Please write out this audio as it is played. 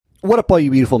What up, all you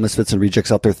beautiful Misfits and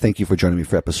Rejects out there? Thank you for joining me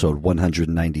for episode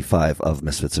 195 of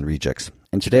Misfits and Rejects.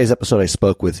 In today's episode, I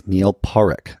spoke with Neil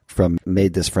Parekh from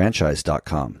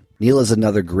MadeThisFranchise.com. Neil is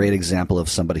another great example of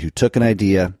somebody who took an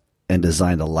idea and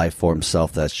designed a life for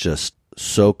himself that's just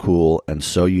so cool and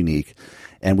so unique.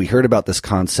 And we heard about this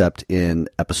concept in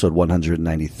episode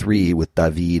 193 with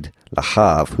David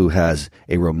Lahav, who has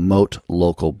a remote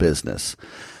local business.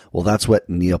 Well, that's what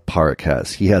Neil Parekh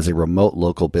has. He has a remote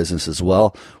local business as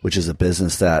well, which is a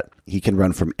business that he can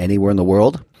run from anywhere in the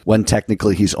world, when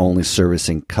technically he's only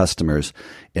servicing customers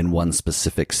in one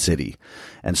specific city.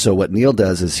 And so what Neil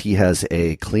does is he has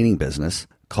a cleaning business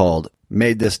called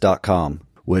MadeThis.com,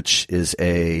 which is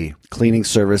a cleaning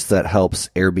service that helps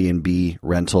Airbnb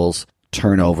rentals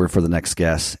turn over for the next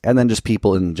guest, and then just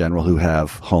people in general who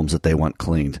have homes that they want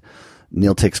cleaned.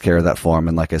 Neil takes care of that for him,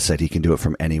 and like I said, he can do it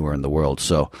from anywhere in the world.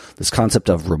 So this concept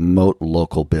of remote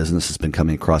local business has been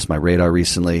coming across my radar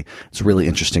recently. It's a really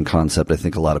interesting concept. I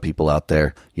think a lot of people out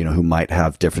there, who might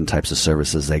have different types of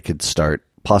services, they could start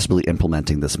possibly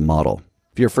implementing this model.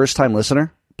 If you're a first-time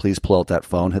listener, please pull out that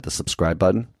phone, hit the subscribe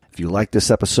button. If you like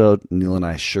this episode, Neil and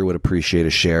I sure would appreciate a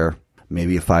share,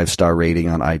 maybe a 5-star rating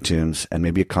on iTunes, and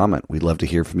maybe a comment. We'd love to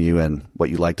hear from you and what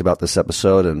you liked about this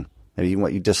episode, and maybe even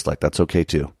what you disliked. That's okay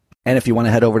too. And if you want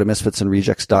to head over to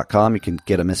MisfitsandRejects.com, you can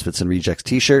get a Misfits and Rejects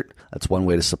t-shirt. That's one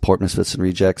way to support Misfits and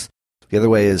Rejects. The other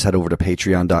way is head over to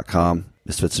Patreon.com,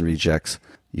 Misfits and Rejects.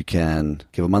 You can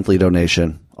give a monthly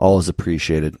donation. All is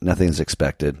appreciated. Nothing is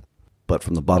expected. But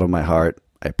from the bottom of my heart,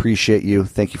 I appreciate you.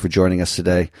 Thank you for joining us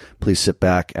today. Please sit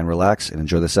back and relax and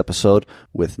enjoy this episode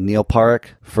with Neil Parekh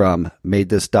from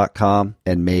MadeThis.com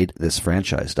and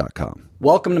MadeThisFranchise.com.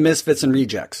 Welcome to Misfits and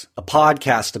Rejects, a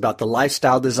podcast about the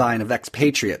lifestyle design of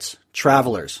expatriates,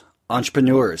 travelers,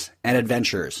 entrepreneurs, and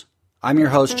adventurers. I'm your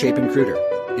host, Chapin Cruder.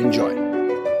 Enjoy.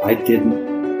 I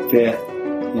didn't fit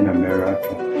in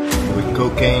America. With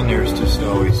cocaine, there's just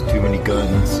always too many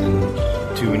guns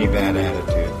and too many bad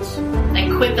attitudes. I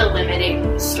quit the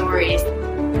limiting stories.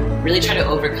 Really try to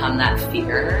overcome that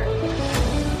fear.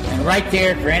 And right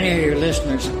there, for any of your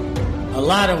listeners, a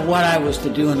lot of what I was to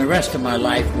do in the rest of my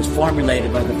life was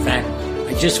formulated by the fact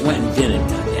I just went and did it.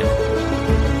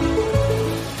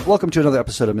 Welcome to another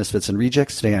episode of Misfits and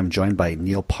Rejects. Today I'm joined by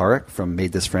Neil Parekh from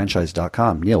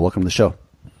MadeThisFranchise.com. Neil, welcome to the show.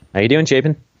 How you doing,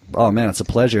 Chapin? Oh, man, it's a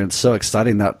pleasure. It's so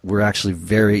exciting that we're actually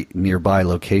very nearby,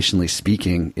 locationally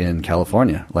speaking, in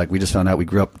California. Like, we just found out we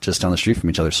grew up just down the street from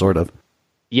each other, sort of.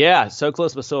 Yeah, so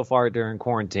close but so far during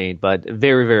quarantine, but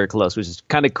very, very close, which is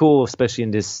kind of cool, especially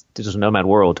in this digital nomad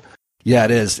world. Yeah,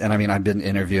 it is. And I mean, I've been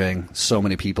interviewing so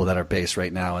many people that are based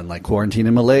right now in like quarantine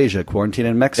in Malaysia, quarantine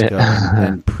in Mexico.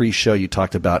 And pre-show, you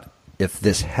talked about if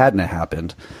this hadn't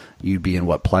happened, you'd be in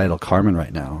what, Playa del Carmen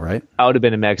right now, right? I would have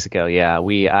been in Mexico, yeah.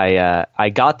 I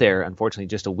got there, unfortunately,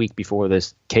 just a week before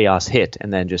this chaos hit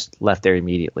and then just left there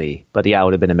immediately. But yeah, I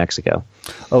would have been in Mexico.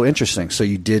 Oh, interesting. So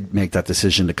you did make that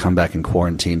decision to come back and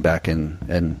quarantine back in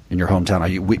your hometown. Are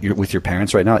you with your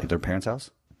parents right now at their parents' house?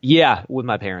 Yeah, with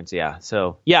my parents, yeah.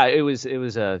 So yeah, it was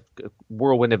a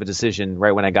whirlwind of a decision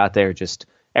right when I got there. Just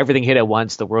everything hit at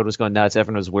once. The world was going nuts.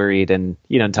 Everyone was worried. And,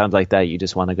 in times like that, you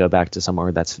just want to go back to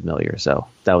somewhere that's familiar. So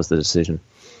that was the decision.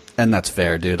 And that's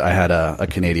fair, dude. I had a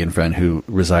Canadian friend who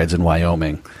resides in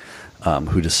Wyoming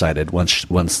who decided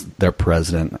once their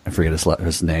president, I forget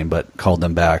his name, but called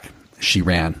them back, she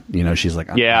ran. She's like,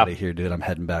 I'm out of here, dude. I'm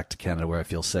heading back to Canada where I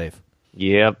feel safe.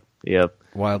 Yep.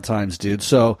 Wild times, dude.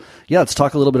 So, yeah, let's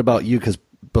talk a little bit about you because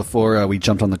before we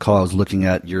jumped on the call, I was looking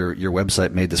at your website,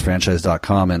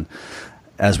 MadeThisFranchise.com, and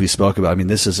as we spoke about, I mean,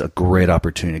 this is a great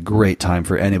opportunity, a great time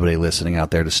for anybody listening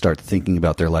out there to start thinking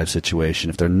about their life situation.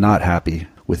 If they're not happy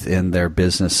within their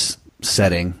business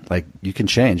setting, like you can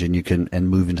change and you can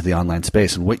move into the online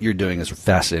space. And what you're doing is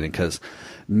fascinating because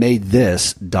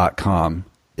MadeThis.com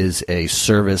is a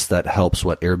service that helps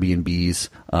Airbnbs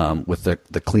with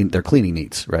their cleaning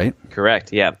needs, right?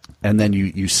 Correct, yeah. And then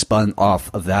you spun off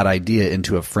of that idea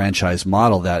into a franchise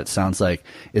model that it sounds like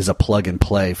is a plug and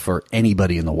play for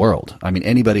anybody in the world. I mean,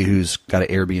 anybody who's got an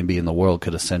Airbnb in the world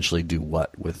could essentially do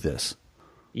what with this?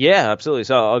 Yeah, absolutely.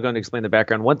 So I'll go and explain the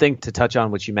background. One thing to touch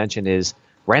on, which you mentioned, is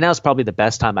right now is probably the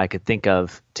best time I could think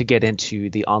of to get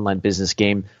into the online business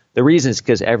game. The reason is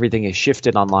because everything is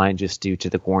shifted online just due to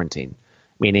the quarantine.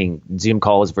 Meaning Zoom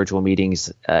calls, virtual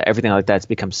meetings, everything like that's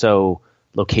become so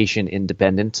location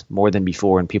independent more than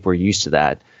before, and people are used to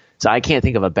that. So I can't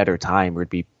think of a better time where it'd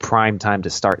be prime time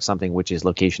to start something which is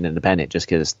location independent, just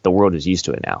because the world is used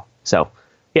to it now. So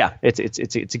yeah, it's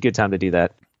a good time to do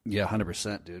that. Yeah,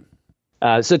 100%, dude.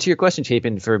 So to your question,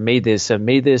 Chapin, for Made This, so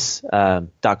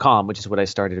MadeThis.com, which is what I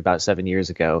started about 7 years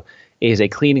ago, is a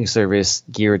cleaning service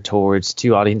geared towards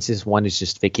two audiences. One is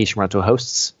just vacation rental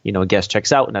hosts. A guest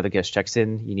checks out, another guest checks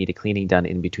in. You need a cleaning done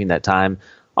in between that time,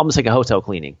 almost like a hotel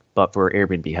cleaning, but for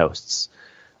Airbnb hosts.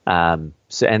 And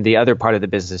the other part of the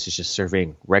business is just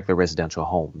serving regular residential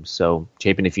homes. So,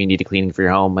 Chapin, if you need a cleaning for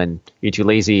your home and you're too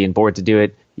lazy and bored to do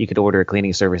it, you could order a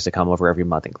cleaning service to come over every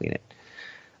month and clean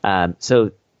it.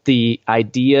 So the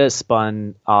idea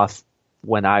spun off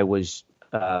when I was,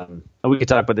 and we could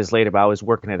talk about this later, but I was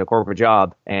working at a corporate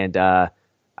job, and I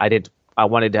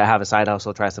wanted to have a side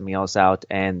hustle, try something else out,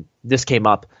 and this came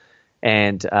up.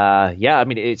 And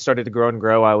it started to grow and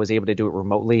grow. I was able to do it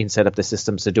remotely and set up the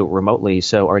systems to do it remotely.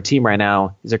 So our team right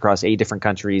now is across 8 different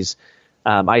countries.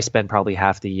 I spend probably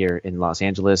half the year in Los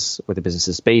Angeles, where the business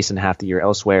is based, and half the year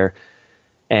elsewhere.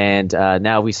 And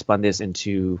now we spun this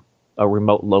into a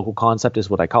remote local concept, is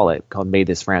what I call it, called Made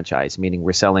This Franchise, meaning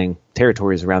we're selling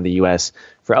territories around the U.S.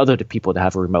 for other people to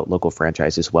have a remote local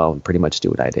franchise as well and pretty much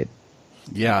do what I did.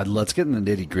 Yeah, let's get in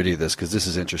the nitty gritty of this because this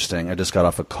is interesting. I just got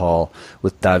off a call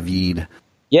with David.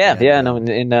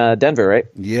 In Denver, right?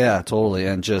 Yeah, totally.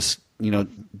 And just,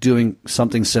 doing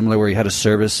something similar where he had a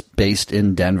service based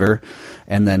in Denver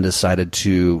and then decided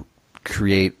to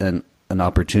create an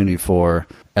opportunity for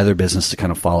other business to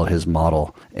kind of follow his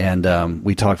model. And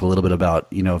we talked a little bit about,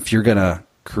 if you're going to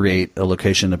create a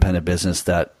location-independent business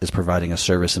that is providing a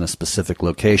service in a specific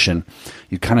location,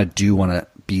 you kind of do want to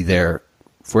be there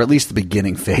for at least the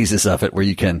beginning phases of it, where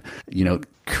you can,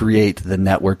 create the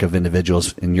network of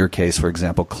individuals, in your case, for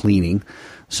example, cleaning,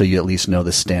 so you at least know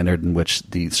the standard in which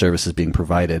the service is being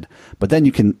provided. But then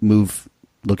you can move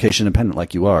location independent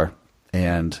like you are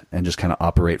and just kind of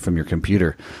operate from your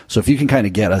computer. So if you can kind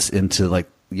of get us into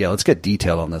let's get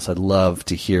detailed on this. I'd love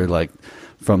to hear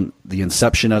from the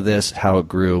inception of this, how it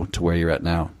grew to where you're at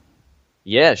now.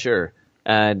 Yeah, sure.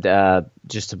 And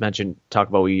just to talk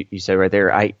about what you said right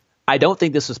there, I don't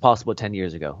think this was possible 10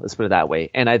 years ago. Let's put it that way.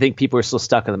 And I think people are still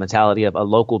stuck in the mentality of a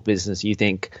local business. You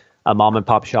think a mom and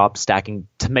pop shop stacking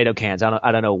tomato cans.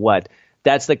 I don't know what.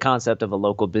 That's the concept of a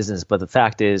local business. But the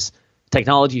fact is,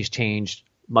 technology has changed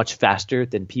much faster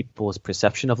than people's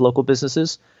perception of local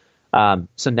businesses.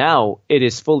 So now it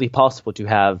is fully possible to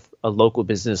have a local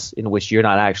business in which you're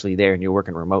not actually there and you're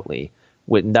working remotely.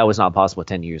 That was not possible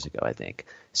 10 years ago, I think.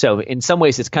 So in some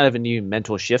ways, it's kind of a new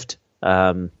mental shift.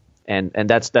 And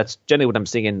that's generally what I'm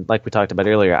seeing. Like we talked about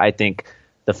earlier, I think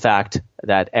the fact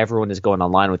that everyone is going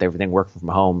online with everything working from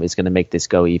home is going to make this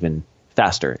go even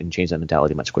faster and change that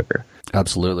mentality much quicker.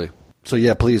 Absolutely. So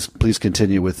yeah, please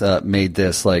continue with Made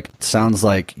This. Sounds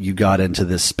like you got into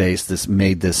this space,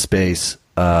 Made This space,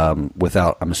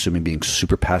 without, I'm assuming, being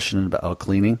super passionate about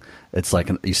cleaning. It's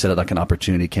you said it like an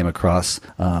opportunity came across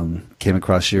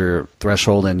your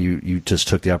threshold, and you just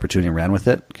took the opportunity and ran with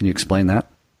it. Can you explain that?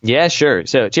 Yeah, sure.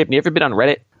 So, Chip, you ever been on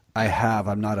Reddit? I have.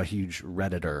 I'm not a huge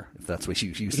Redditor, if that's what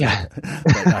you said. Yeah.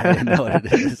 But I know what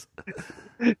it is.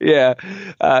 Yeah.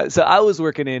 So I was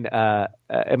working in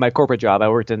my corporate job. I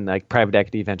worked in private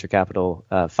equity, venture capital,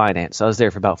 finance. I was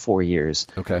there for about 4 years.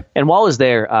 Okay. And while I was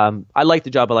there, I liked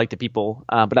the job. I liked the people,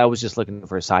 but I was just looking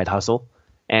for a side hustle.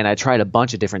 And I tried a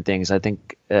bunch of different things. I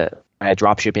think I had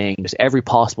drop shipping, just every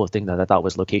possible thing that I thought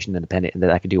was location independent and that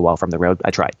I could do while from the road.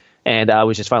 I tried. And I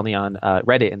was just finally on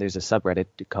Reddit, and there's a subreddit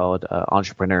called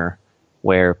Entrepreneur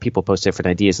where people post different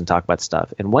ideas and talk about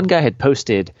stuff. And one guy had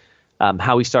posted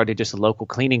how he started just a local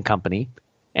cleaning company,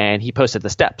 and he posted the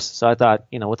steps. So I thought,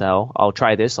 what the hell, I'll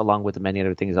try this along with the many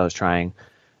other things I was trying.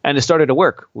 And it started to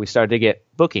work. We started to get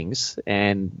bookings,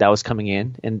 and that was coming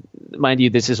in. And mind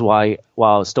you, this is why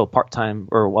while I was still part-time,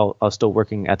 or while I was still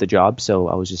working at the job, so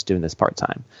I was just doing this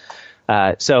part-time.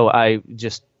 So I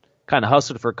just kind of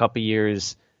hustled for a couple of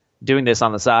years, doing this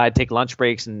on the side, take lunch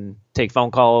breaks and take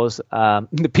phone calls.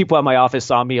 The people at my office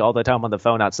saw me all the time on the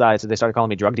phone outside, so they started calling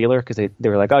me drug dealer because they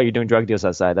were like, oh, you're doing drug deals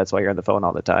outside. That's why you're on the phone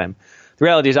all the time. The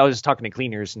reality is I was just talking to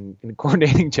cleaners and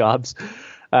coordinating jobs.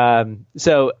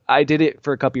 So I did it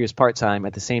for a couple years part-time.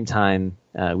 At the same time,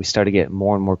 we started to get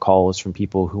more and more calls from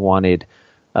people who wanted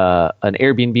an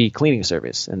Airbnb cleaning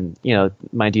service. And,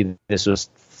 mind you, this was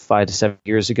 5 to 7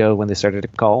 years ago when they started to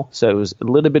call. So it was a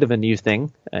little bit of a new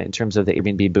thing in terms of the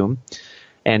Airbnb boom.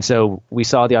 And so we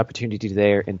saw the opportunity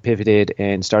there and pivoted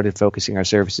and started focusing our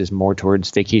services more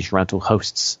towards vacation rental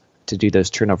hosts to do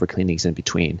those turnover cleanings in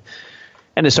between.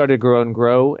 And it started to grow and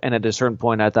grow. And at a certain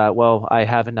point, I thought, well, I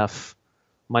have enough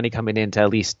money coming in to at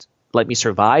least let me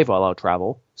survive while I'll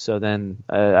travel. So then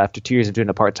after 2 years of doing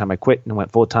it part-time, I quit and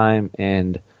went full-time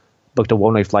and booked a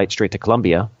one-way flight straight to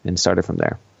Colombia and started from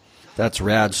there. That's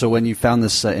rad. So when you found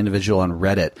this individual on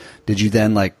Reddit, did you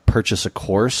then like purchase a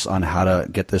course on how to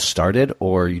get this started,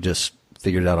 or you just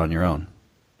figured it out on your own?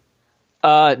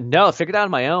 No, I figured it out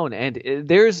on my own, and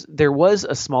there was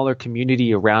a smaller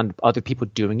community around other people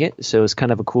doing it, so it's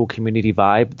kind of a cool community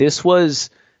vibe. This was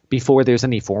before there's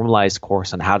any formalized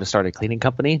course on how to start a cleaning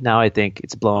company. Now I think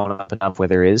it's blown up enough where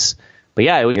there is. But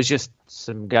yeah, it was just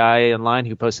some guy online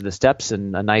who posted the steps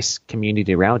and a nice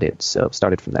community around it, so it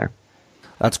started from there.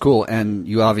 That's cool, and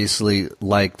you obviously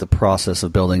like the process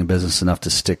of building a business enough to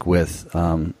stick with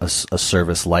a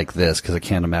service like this, because I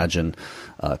can't imagine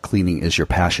cleaning is your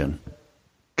passion.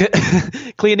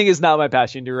 Cleaning is not my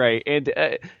passion, you're right. And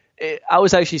I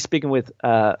was actually speaking with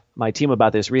my team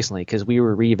about this recently, because we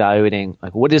were reevaluating,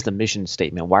 like, what is the mission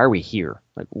statement? Why are we here?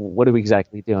 Like, what are we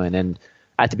exactly doing? And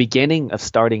at the beginning of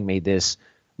starting Made This,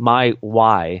 my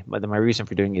why, my reason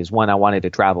for doing it is, one, I wanted to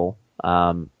travel,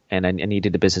 and I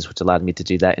needed a business which allowed me to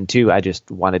do that. And two, I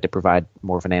just wanted to provide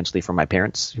more financially for my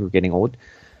parents who were getting old.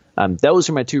 Those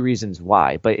are my two reasons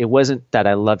why. But it wasn't that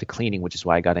I loved cleaning, which is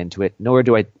why I got into it, nor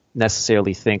do I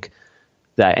necessarily think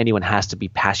that anyone has to be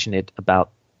passionate about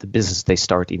the business they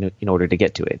start in order to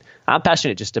get to it. I'm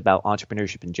passionate just about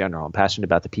entrepreneurship in general. I'm passionate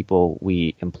about the people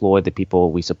we employ, the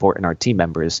people we support, and our team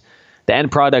members. The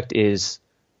end product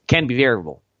can be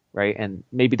variable, right? And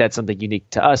maybe that's something unique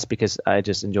to us, because I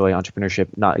just enjoy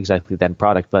entrepreneurship, not exactly the end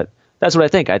product, but that's what I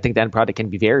think. I think the end product can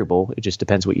be variable. It just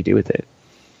depends what you do with it.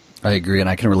 I agree, and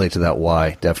I can relate to that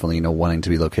why. Definitely, wanting to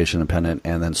be location independent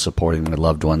and then supporting my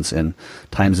loved ones in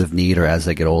times of need or as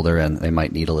they get older and they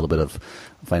might need a little bit of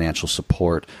financial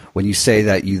support. When you say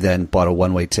that you then bought a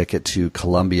one-way ticket to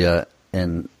Colombia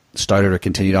and started or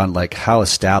continued on, like, how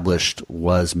established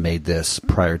was Made This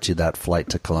prior to that flight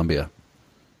to Colombia?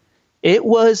 It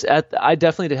was I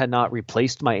definitely had not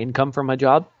replaced my income from my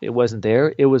job. It wasn't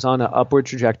there. It was on an upward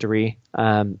trajectory.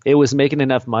 It was making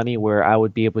enough money where I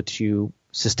would be able to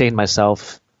sustain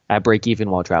myself at break even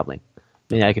while traveling.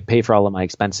 I mean, I could pay for all of my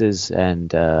expenses,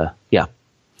 and it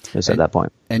was at that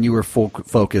point. And you were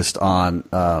focused on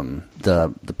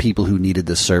the people who needed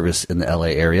this service in the LA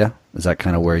area. Is that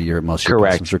kind of where most of your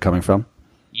customers are coming from?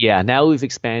 Yeah, now we've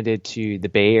expanded to the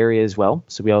Bay Area as well.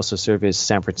 So we also service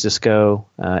San Francisco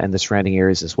and the surrounding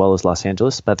areas, as well as Los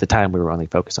Angeles. But at the time, we were only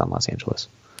focused on Los Angeles.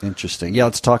 Interesting. Yeah,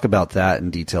 let's talk about that in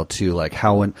detail too. Like,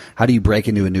 how do you break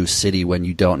into a new city when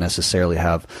you don't necessarily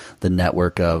have the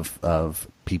network of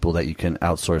people that you can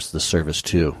outsource the service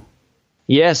to?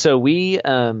 Yeah, so we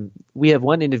have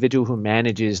one individual who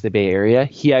manages the Bay Area.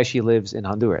 He actually lives in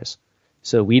Honduras.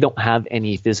 So we don't have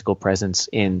any physical presence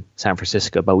in San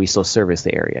Francisco, but we still service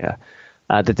the area.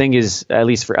 The thing is, at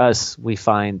least for us, we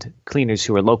find cleaners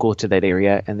who are local to that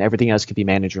area, and everything else can be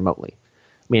managed remotely.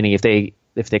 Meaning if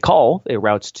they call, it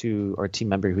routes to our team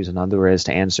member who's in Honduras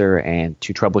to answer and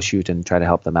to troubleshoot and try to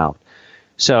help them out.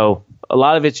 So a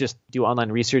lot of it's just do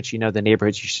online research. You know the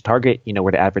neighborhoods you should target. You know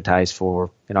where to advertise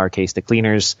for, in our case, the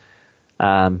cleaners.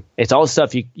 It's all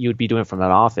stuff you would be doing from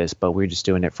an office, but we're just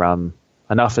doing it from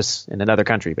an office in another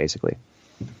country, basically.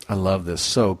 I love this.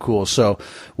 So cool. So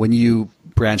when you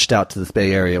branched out to the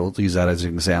Bay Area, we'll use that as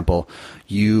an example,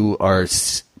 you are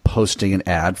posting an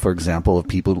ad, for example, of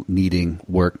people needing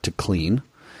work to clean.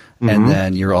 Mm-hmm. And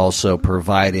then you're also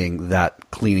providing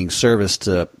that cleaning service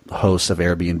to hosts of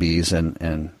Airbnbs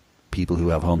and people who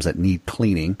have homes that need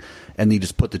cleaning. And you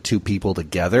just put the two people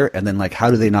together. And then, like,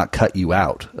 how do they not cut you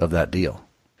out of that deal?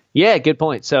 Yeah, good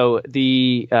point. So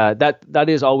that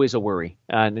is always a worry,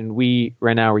 and we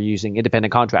right now are using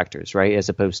independent contractors, right, as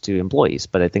opposed to employees.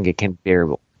 But I think it can be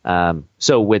variable.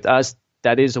 So with us,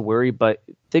 that is a worry. But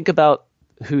think about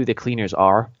who the cleaners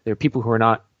are. They're people who are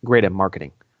not great at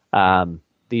marketing.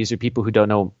 These are people who don't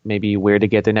know maybe where to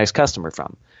get their next customer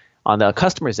from. On the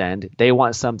customer's end, they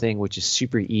want something which is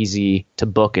super easy to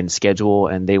book and schedule,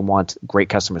 and they want great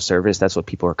customer service. That's what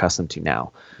people are accustomed to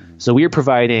now. Mm-hmm. So we are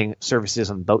providing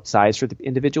services on both sides for the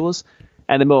individuals.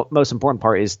 And the most important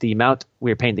part is the amount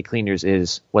we're paying the cleaners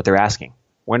is what they're asking.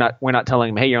 We're not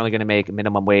telling them, hey, you're only going to make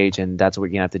minimum wage, and that's what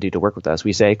you're going to have to do to work with us.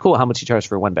 We say, cool, how much you charge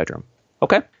for a one bedroom?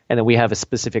 Okay. And then we have a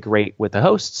specific rate with the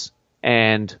hosts,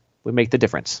 and we make the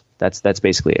difference. That's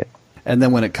basically it. And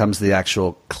then when it comes to the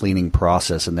actual cleaning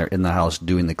process and they're in the house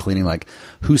doing the cleaning, like,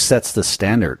 who sets the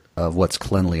standard of what's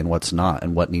cleanly and what's not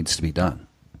and what needs to be done?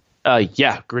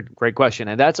 Yeah, great question.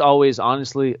 And that's always,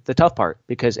 honestly, the tough part,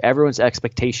 because everyone's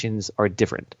expectations are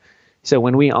different. So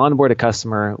when we onboard a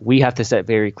customer, we have to set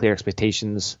very clear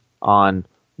expectations on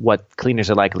what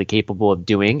cleaners are likely capable of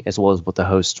doing, as well as what the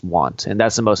hosts want. And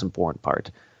that's the most important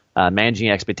part, managing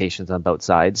expectations on both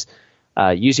sides.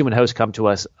 Usually when hosts come to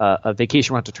us, a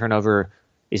vacation rental turnover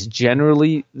is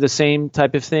generally the same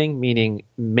type of thing, meaning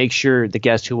make sure the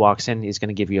guest who walks in is going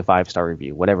to give you a 5-star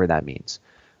review, whatever that means.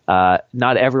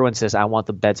 Not everyone says, I want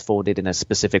the beds folded in a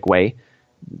specific way.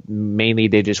 Mainly,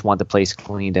 they just want the place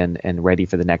cleaned and ready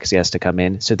for the next guest to come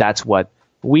in. So that's what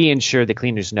we ensure the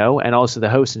cleaners know, and also the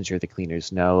hosts ensure the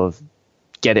cleaners know of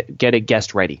get a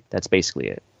guest ready. That's basically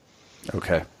it.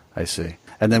 Okay, I see.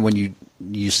 And then when you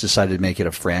decided to make it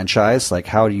a franchise, like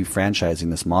how are you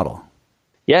franchising this model?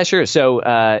 Yeah, sure. So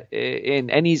in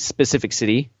any specific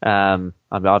city,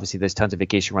 obviously there's tons of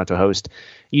vacation rental hosts.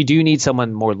 You do need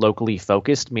someone more locally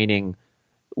focused, meaning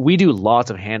we do lots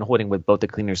of hand-holding with both the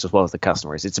cleaners as well as the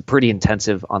customers. It's a pretty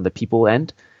intensive on the people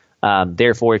end.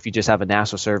 Therefore, if you just have a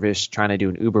national service trying to do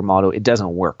an Uber model, it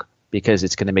doesn't work because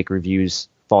it's going to make reviews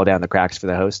fall down the cracks for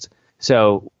the host.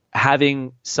 So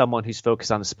having someone who's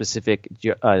focused on a specific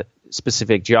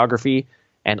geography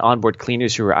and onboard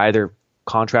cleaners who are either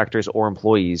contractors or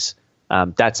employees,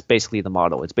 that's basically the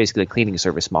model. It's basically a cleaning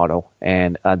service model,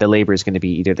 and the labor is going to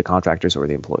be either the contractors or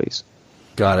the employees.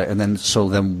 Got it. And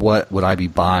then what would I be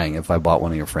buying if I bought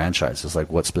one of your franchises?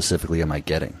 Like what specifically am I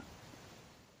getting?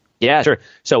 Yeah, sure.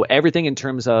 So everything in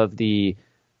terms of the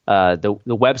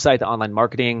website, the online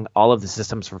marketing, all of the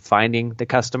systems for finding the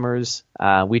customers.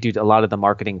 We do a lot of the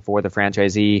marketing for the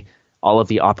franchisee, all of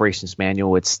the operations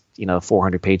manual. It's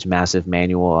 400-page massive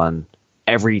manual on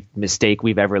every mistake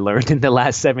we've ever learned in the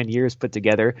last 7 years put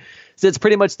together. So it's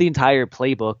pretty much the entire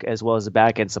playbook as well as the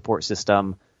back-end support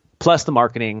system, plus the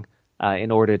marketing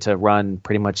in order to run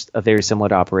pretty much a very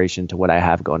similar operation to what I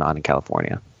have going on in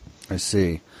California. I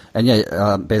see. And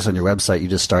yeah, based on your website, you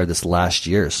just started this last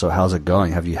year. So how's it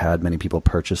going? Have you had many people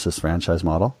purchase this franchise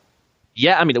model?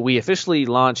 Yeah, I mean, we officially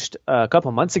launched a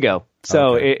couple months ago.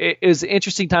 So it was an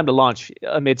interesting time to launch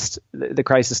amidst the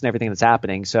crisis and everything that's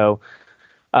happening. So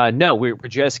no, we're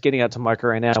just getting out to market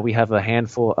right now. We have a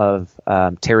handful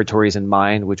of territories in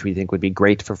mind, which we think would be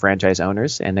great for franchise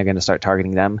owners, and they're going to start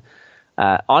targeting them.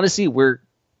 Honestly, we're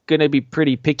going to be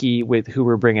pretty picky with who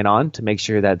we're bringing on to make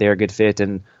sure that they're a good fit,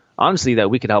 and honestly, that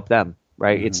we could help them,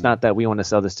 right? Mm-hmm. It's not that we want to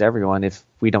sell this to everyone. If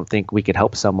we don't think we could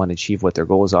help someone achieve what their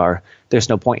goals are, there's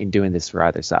no point in doing this for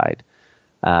either side.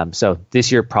 So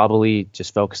this year, probably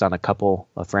just focus on a couple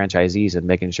of franchisees and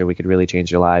making sure we could really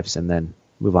change their lives, and then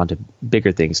move on to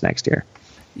bigger things next year.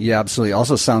 Yeah, absolutely.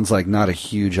 Also sounds like not a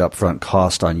huge upfront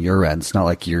cost on your end. It's not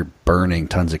like you're burning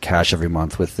tons of cash every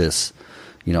month with this,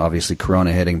 obviously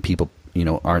Corona hitting, people,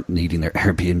 aren't needing their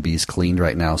Airbnbs cleaned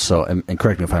right now. So, and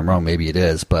correct me if I'm wrong, maybe it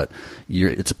is, but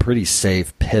it's a pretty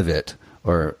safe pivot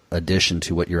or addition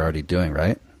to what you're already doing,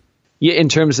 right? Yeah, in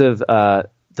terms of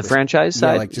the franchise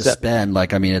side? Yeah, like just spend,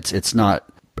 it's not,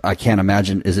 I can't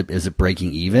imagine, is it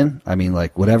breaking even? I mean,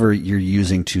 like whatever you're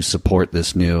using to support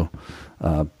this new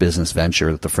business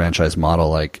venture, the franchise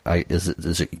model,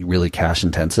 is it really cash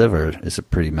intensive or is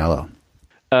it pretty mellow?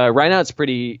 Right now it's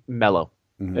pretty mellow.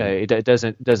 Mm-hmm.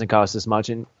 It doesn't cost as much.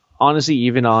 And honestly,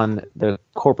 even on the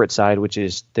corporate side, which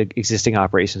is the existing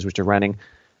operations which are running,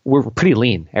 we're pretty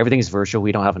lean. Everything's virtual.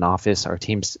 We don't have an office. Our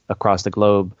team's across the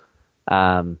globe.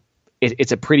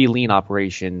 It's a pretty lean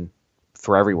operation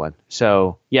for everyone.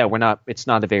 So yeah, it's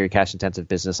not a very cash intensive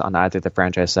business on either the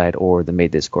franchise side or the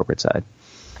Made This corporate side.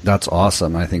 That's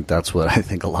awesome. I think that's what I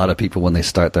think a lot of people when they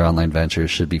start their online ventures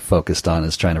should be focused on,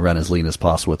 is trying to run as lean as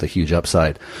possible with a huge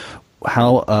upside.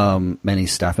 How many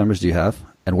staff members do you have,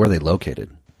 and where are they located?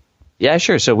 Yeah,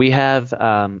 sure. So we have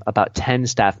about 10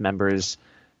 staff members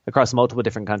across multiple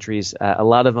different countries. A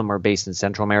lot of them are based in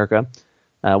Central America.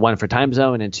 One for time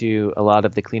zone, and two, a lot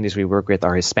of the cleaners we work with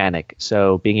are Hispanic.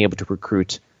 So being able to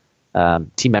recruit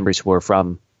team members who are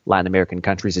from Latin American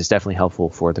countries is definitely helpful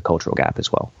for the cultural gap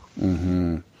as well.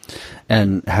 Mm-hmm.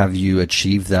 And have you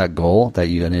achieved that goal that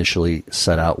you initially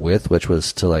set out with, which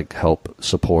was to help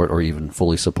support or even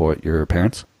fully support your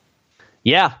parents?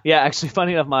 Yeah. Actually,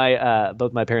 funny enough,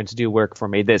 both my parents do work for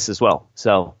Made This as well.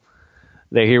 So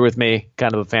they're here with me,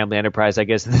 kind of a family enterprise, I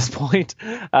guess, at this point.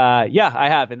 Yeah, I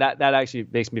have. And that actually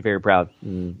makes me very proud.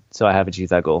 So I have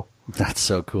achieved that goal. That's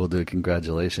so cool, dude.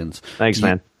 Congratulations. Thanks,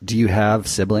 man. Do you have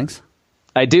siblings?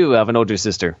 I do. I have an older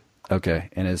sister. Okay.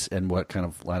 And what kind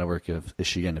of line of work is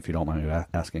she in, if you don't mind me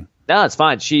asking? No, it's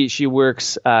fine. She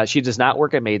works, she does not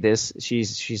work at Made This.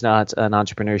 She's not an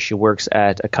entrepreneur. She works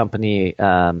at a company,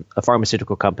 a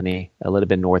pharmaceutical company a little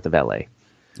bit north of LA.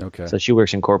 Okay. So she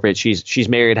works in corporate. She's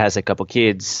married, has a couple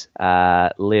kids,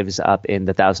 lives up in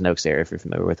the Thousand Oaks area, if you're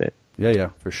familiar with it. Yeah,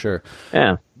 for sure.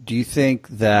 Yeah. Do you think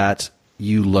that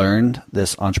you learned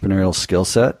this entrepreneurial skill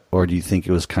set, or do you think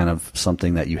it was kind of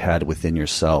something that you had within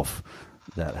yourself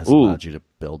that has allowed you to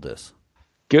build this?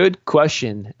 Good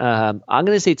question. I'm going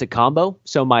to say it's a combo.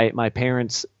 So my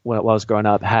parents, when I was growing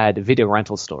up, had video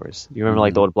rental stores. You remember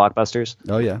like the old Blockbusters?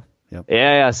 Oh, yeah. Yep.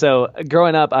 Yeah. So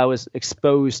growing up, I was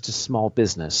exposed to small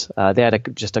business. They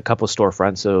had just a couple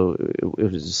storefronts, so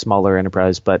it was a smaller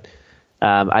enterprise. But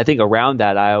I think around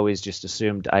that, I always just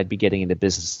assumed I'd be getting into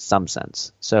business in some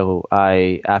sense. So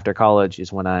after college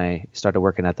is when I started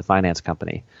working at the finance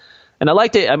company. And I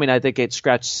liked it. I mean, I think it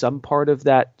scratched some part of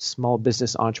that small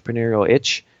business entrepreneurial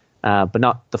itch, but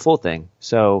not the full thing.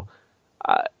 So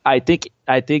I think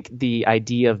the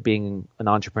idea of being an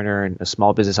entrepreneur and a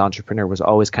small business entrepreneur was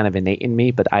always kind of innate in me,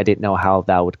 but I didn't know how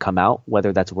that would come out,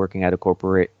 whether that's working at a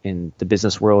corporate in the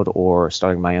business world or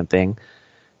starting my own thing.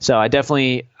 So I'd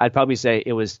probably say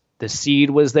the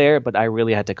seed was there, but I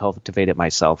really had to cultivate it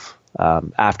myself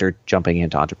after jumping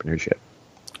into entrepreneurship.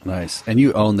 Nice. And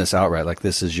you own this outright. Like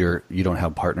this is you don't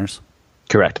have partners?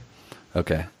 Correct.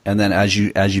 Okay. And then as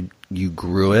you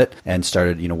grew it and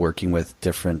started, working with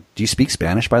different, do you speak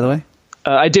Spanish, by the way?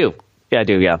 I do. Yeah, I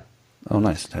do. Yeah. Oh,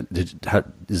 nice.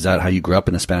 Is that how you grew up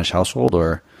in a Spanish household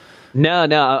or? No,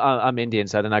 I'm Indian,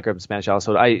 so I did not grow up in a Spanish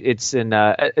household. It's in,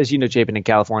 as you know, Chapin, in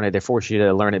California, they force you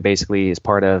to learn it basically as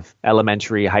part of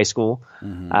elementary, high school.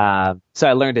 Mm-hmm. So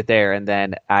I learned it there, and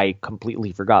then I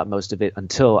completely forgot most of it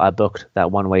until I booked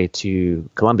that one way to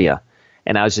Colombia.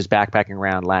 And I was just backpacking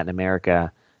around Latin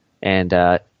America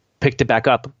and picked it back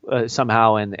up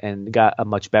somehow and got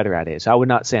much better at it. So I would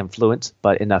not say I'm fluent,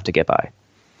 but enough to get by.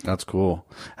 That's cool.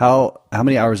 How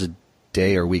many hours a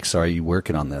day or weeks are you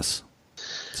working on this?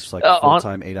 It's like a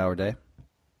full-time 8-hour day?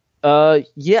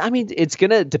 Yeah, I mean, it's going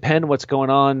to depend what's going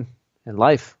on in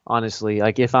life, honestly.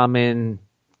 Like if I'm in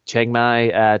Chiang Mai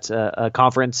at a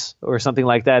conference or something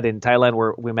like that in Thailand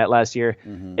where we met last year,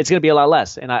 it's going to be a lot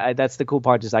less. And that's the cool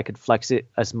part is I could flex it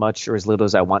as much or as little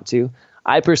as I want to.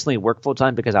 I personally work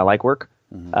full-time because I like work.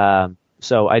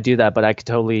 So I do that, but I could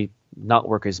totally not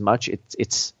work as much.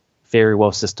 It's very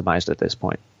well systemized at this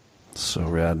point. So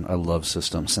rad. I love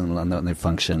systems and they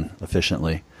function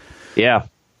efficiently. Yeah.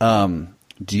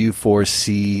 Do you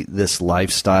foresee this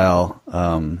lifestyle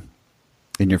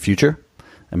in your future?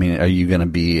 I mean, are you going to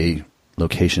be a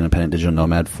location-independent digital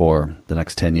nomad for the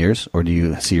next 10 years? Or do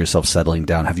you see yourself settling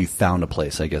down? Have you found a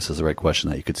place, I guess, is the right question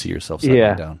that you could see yourself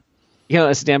settling down?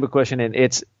 It's a damn good question.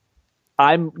 And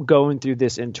I'm going through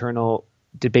this internal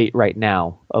debate right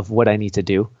now of what I need to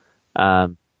do.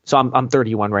 So I'm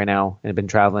 31 right now and have been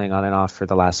traveling on and off for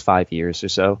the last 5 years or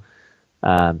so,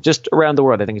 just around the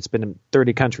world. I think it's been in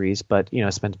 30 countries, but I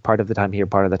spent part of the time here,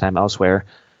 part of the time elsewhere,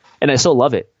 and I still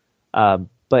love it.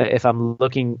 But if I'm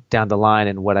looking down the line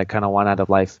and what I kind of want out of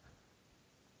life,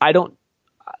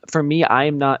 for me, I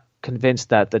am not convinced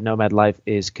that the nomad life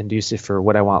is conducive for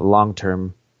what I want long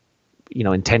term,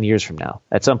 in 10 years from now.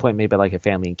 At some point, maybe I like a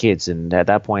family and kids, and at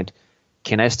that point,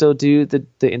 can I still do the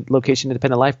location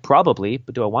independent life? Probably,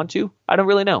 but do I want to? I don't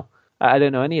really know. I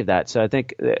don't know any of that. So I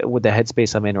think with the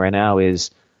headspace I'm in right now is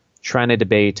trying to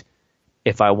debate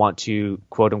if I want to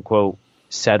quote unquote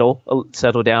settle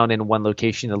down in one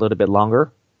location a little bit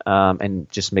longer and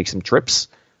just make some trips,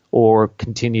 or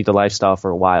continue the lifestyle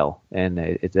for a while. And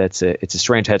it's a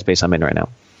strange headspace I'm in right now.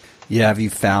 Yeah, have you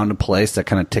found a place that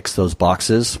kind of ticks those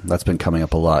boxes? That's been coming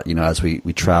up a lot. As we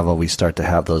travel, we start to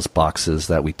have those boxes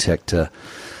that we tick to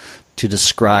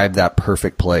describe that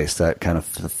perfect place that kind of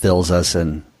fulfills us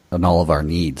and all of our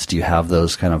needs. Do you have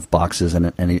those kind of boxes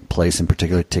in any place in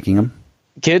particular ticking them?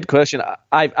 Good question.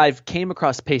 I've came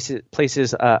across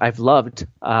places I've loved.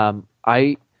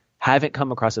 I haven't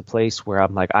come across a place where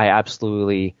I'm like, I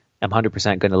absolutely am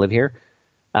 100% going to live here.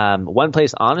 One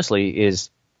place, honestly, is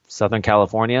Southern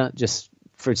California, just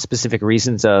for specific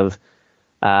reasons of,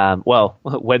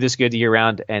 weather's good year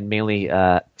round, and mainly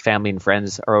family and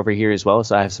friends are over here as well.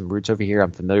 So I have some roots over here.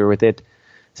 I'm familiar with it.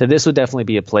 So this would definitely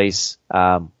be a place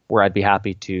where I'd be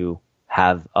happy to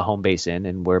have a home base in,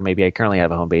 and where maybe I currently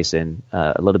have a home base in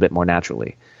a little bit more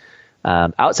naturally.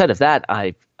 Outside of that,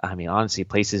 I mean, honestly,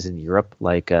 places in Europe,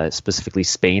 like specifically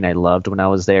Spain, I loved when I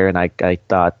was there, and I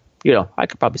thought, I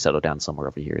could probably settle down somewhere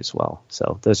over here as well.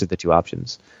 So those are the two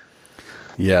options.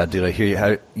 Yeah, dude, I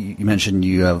hear you. You mentioned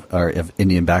you have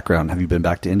Indian background. Have you been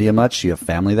back to India much? Do you have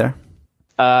family there?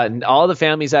 All the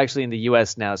family's actually in the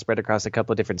U.S. now, spread across a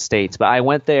couple of different states. But I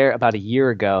went there about a year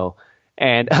ago,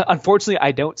 and unfortunately,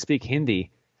 I don't speak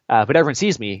Hindi. But everyone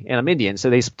sees me, and I'm Indian, so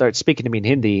they start speaking to me in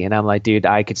Hindi, and I'm like, dude,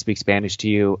 I could speak Spanish to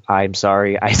you. I'm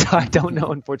sorry. I don't know,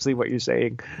 unfortunately, what you're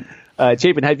saying.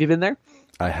 Chapin, have you been there?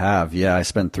 I have, yeah. I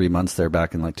spent 3 months there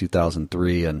back in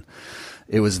 2003, and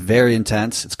it was very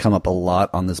intense. It's come up a lot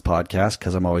on this podcast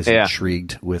because I'm always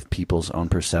intrigued with people's own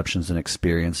perceptions and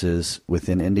experiences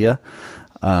within India.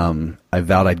 I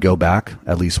vowed I'd go back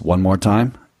at least one more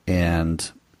time.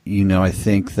 And, I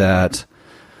think that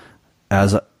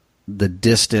as the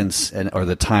distance or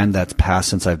the time that's passed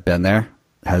since I've been there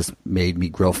has made me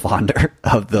grow fonder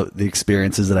of the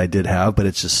experiences that I did have, but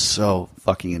it's just so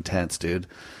fucking intense, dude.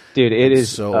 Dude, it's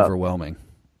so overwhelming.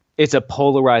 It's a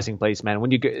polarizing place, man.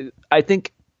 When you go, I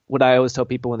think what I always tell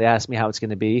people when they ask me how it's going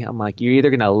to be, I'm like, you're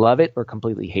either going to love it or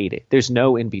completely hate it. There's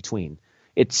no in between.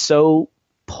 It's so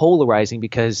polarizing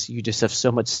because you just have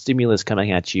so much stimulus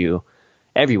coming at you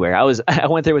everywhere. I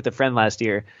went there with a friend last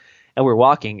year, and we're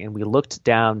walking, and we looked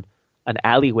down an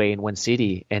alleyway in one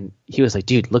city, and he was like,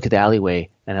 dude, look at the alleyway.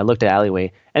 And I looked at the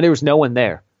alleyway, and there was no one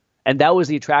there. And that was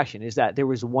the attraction, is that there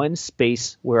was one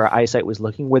space where our eyesight was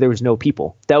looking where there was no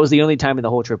people. That was the only time in the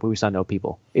whole trip where we saw no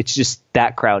people. It's just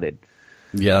that crowded.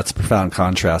 Yeah, that's a profound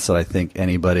contrast that I think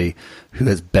anybody who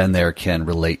has been there can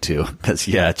relate to. Because,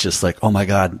 it's just like, oh my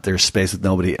God, there's space with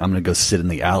nobody. I'm going to go sit in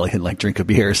the alley and drink a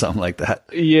beer or something like that.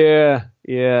 Yeah.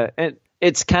 And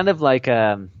it's kind of like,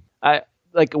 when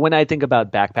I think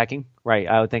about backpacking, right,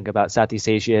 I would think about Southeast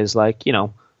Asia as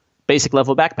basic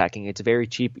level backpacking. It's very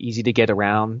cheap, easy to get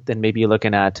around. Then maybe you're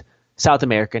looking at South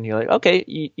America and you're like, okay,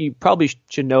 you probably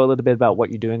should know a little bit about what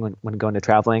you're doing when going to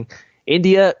traveling.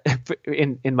 India,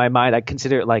 in my mind, I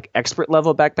consider it expert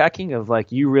level backpacking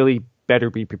of you really better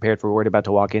be prepared for what you're about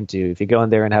to walk into. If you go in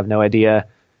there and have no idea,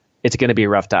 it's going to be a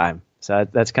rough time. So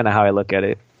that's kind of how I look at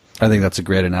it. I think that's a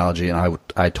great analogy, and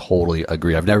I totally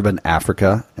agree. I've never been to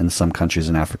Africa, and some countries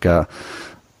in Africa,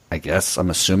 I guess I'm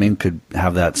assuming, could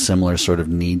have that similar sort of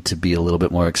need to be a little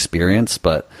bit more experienced.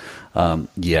 But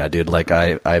yeah, dude,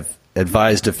 I've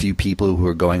advised a few people who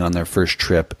are going on their first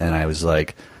trip, and I was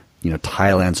like,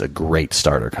 Thailand's a great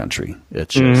starter country.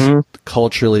 It's just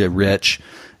culturally rich,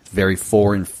 very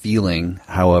foreign feeling.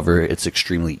 However, it's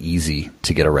extremely easy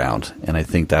to get around, and I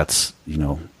think that's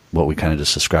what we kind of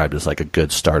just described as a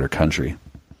good starter country.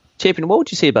 Chapin, what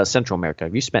would you say about Central America?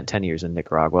 You spent 10 years in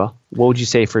Nicaragua. What would you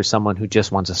say for someone who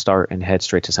just wants to start and head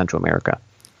straight to Central America?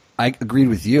 I agreed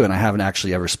with you, and I haven't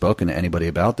actually ever spoken to anybody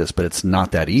about this, but it's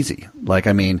not that easy.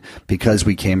 Because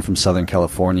we came from Southern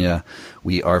California,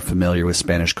 we are familiar with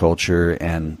Spanish culture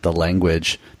and the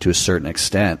language to a certain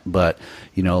extent. But,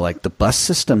 the bus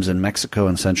systems in Mexico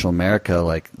and Central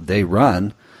America, they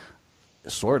run,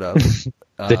 sort of.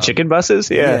 The chicken buses?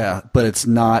 Yeah, but it's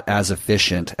not as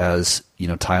efficient as,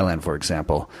 Thailand, for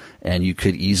example. And you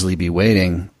could easily be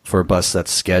waiting for a bus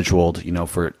that's scheduled,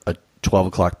 for a 12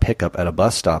 o'clock pickup at a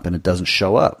bus stop, and it doesn't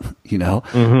show up,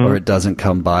 or it doesn't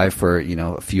come by for,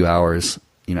 a few hours,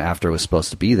 after it was supposed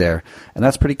to be there. And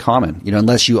that's pretty common,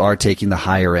 unless you are taking the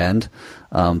higher end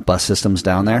bus systems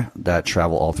down there that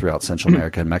travel all throughout Central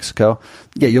America and Mexico.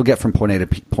 Yeah, you'll get from point A to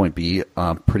point B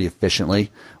pretty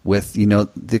efficiently with,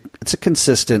 it's a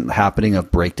consistent happening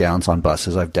of breakdowns on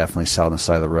buses. I've definitely sat on the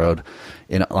side of the road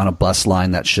on a bus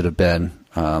line that should have been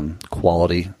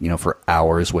quality, for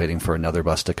hours waiting for another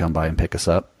bus to come by and pick us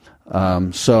up.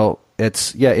 So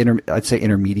it's, I'd say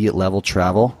intermediate level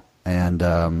travel. And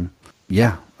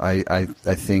I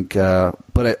think,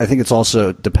 but I think it's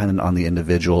also dependent on the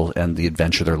individual and the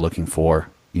adventure they're looking for.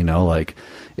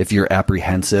 If you're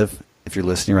apprehensive, if you're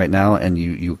listening right now and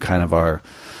you kind of are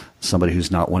somebody who's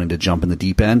not wanting to jump in the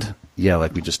deep end,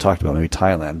 like we just talked about, maybe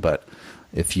Thailand. But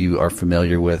if you are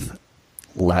familiar with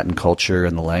Latin culture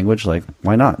and the language,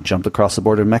 why not jump across the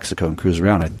border to Mexico and cruise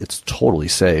around? It's totally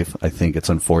safe. I think it's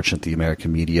unfortunate the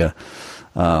American media,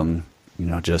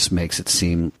 just makes it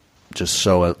seem just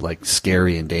so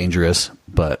scary and dangerous.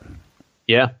 But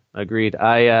yeah, agreed.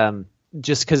 I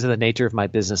just because of the nature of my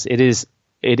business, it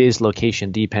is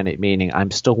location dependent, meaning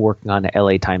I'm still working on the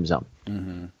LA time zone.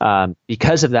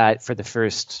 Because of that, for the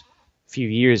first few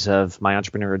years of my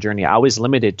entrepreneurial journey, I was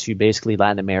limited to basically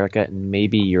Latin America and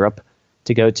maybe Europe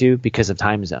to go to because of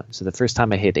time zone. So the first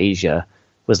time I hit Asia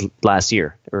was last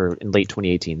year, or in late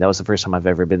 2018. That was the first time I've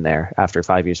ever been there after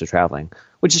 5 years of traveling,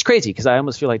 which is crazy because I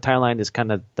almost feel like Thailand is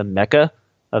kind of the mecca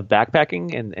of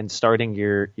backpacking and starting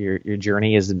your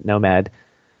journey as a nomad.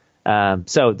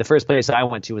 So the first place I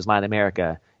went to was Latin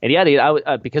America. And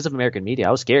yeah, because of American media,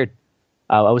 I was scared.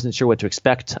 I wasn't sure what to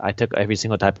expect. I took every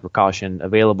single type of precaution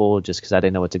available just because I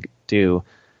didn't know what to do.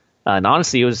 And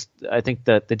honestly, I think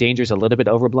that the danger is a little bit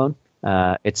overblown.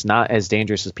 It's not as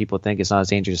dangerous as people think. It's not as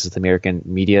dangerous as the American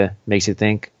media makes it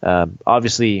think.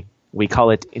 Obviously, we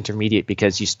call it intermediate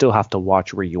because you still have to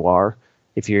watch where you are.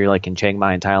 If you're in Chiang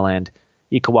Mai in Thailand,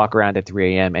 you can walk around at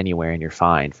 3 a.m. anywhere and you're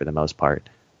fine for the most part.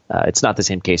 It's not the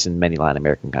same case in many Latin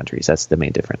American countries. That's the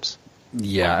main difference.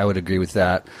 Yeah, I would agree with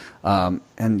that.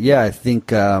 And yeah, I think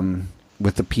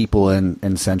with the people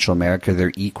in Central America,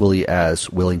 they're equally as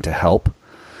willing to help.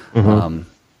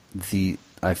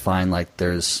 I find like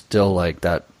there's still like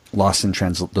that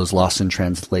those lost in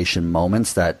translation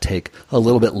moments that take a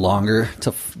little bit longer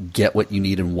to get what you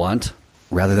need and want.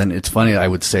 Rather than, it's funny, I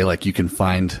would say like you can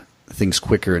find things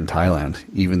quicker in Thailand,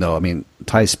 even though, I mean,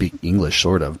 Thais speak English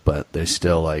sort of, but they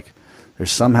still like,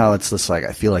 there's somehow it's just like,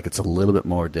 I feel like it's a little bit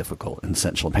more difficult in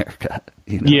Central America.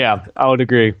 You know? Yeah, I would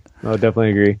agree. I would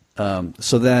definitely agree.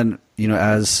 So then, you know,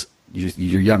 as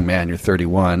you're a young man, you're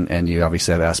 31, and you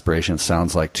obviously have aspirations,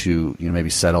 sounds like, to, you know, maybe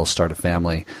settle, start a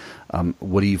family.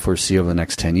 What do you foresee over the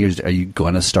next 10 years? Are you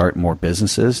going to start more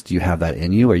businesses? Do you have that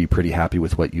in you? Are you pretty happy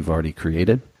with what you've already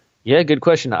created? Yeah, good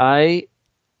question. I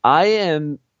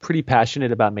am pretty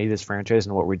passionate about Made This franchise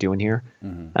and what we're doing here.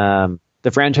 Mm-hmm. The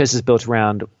franchise is built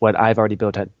around what I've already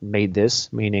built at Made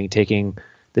This, meaning taking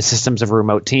the systems of a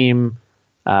remote team,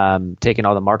 taking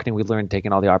all the marketing we learned,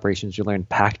 taking all the operations we learned,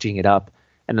 packaging it up,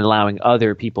 and allowing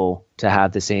other people to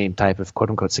have the same type of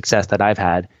quote-unquote success that I've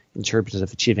had in terms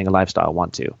of achieving a lifestyle I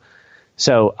want to.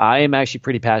 So I am actually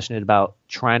pretty passionate about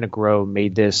trying to grow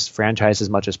Made This franchise as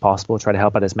much as possible, try to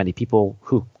help out as many people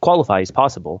who qualify as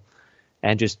possible,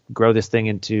 and just grow this thing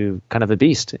into kind of a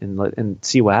beast and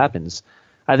see what happens.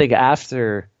 I think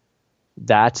after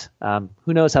that,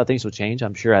 who knows how things will change.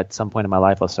 I'm sure at some point in my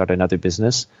life I'll start another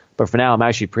business. But for now, I'm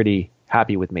actually pretty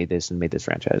happy with Made This and Made This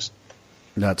franchise.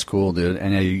 That's cool, dude.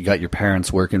 And you got your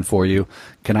parents working for you.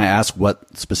 Can I ask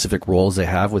what specific roles they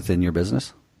have within your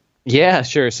business? Yeah,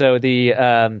 sure. So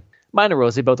the minor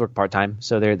roles, they both work part-time.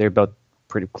 So they're both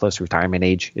pretty close to retirement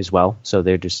age as well. So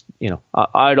they're just, you know,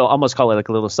 I'd almost call it like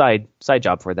a little side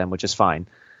job for them, which is fine.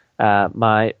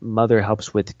 My mother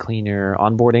helps with cleaner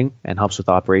onboarding and helps with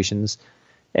operations.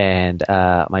 And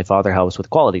my father helps with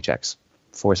quality checks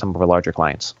for some of our larger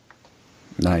clients.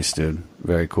 Nice, dude.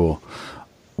 Very cool.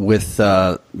 With,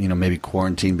 you know, maybe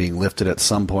quarantine being lifted at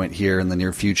some point here in the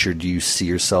near future, do you see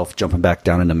yourself jumping back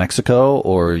down into Mexico,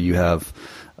 or you have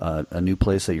a new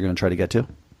place that you're going to try to get to?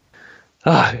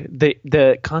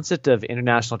 The concept of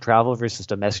international travel versus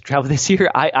domestic travel this year,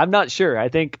 I'm not sure. I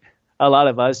think a lot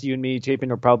of us, you and me,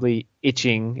 Chapin, are probably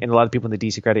itching, and a lot of people in the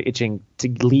DC crowd are itching to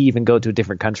leave and go to a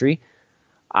different country.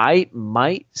 I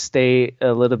might stay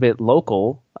a little bit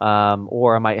local,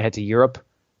 or I might head to Europe.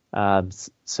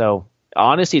 So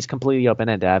honestly, it's completely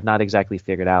open-ended. I've not exactly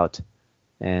figured out.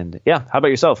 And yeah, how about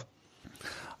yourself?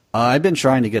 I've been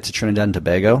trying to get to Trinidad and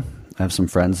Tobago. I have some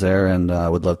friends there, and I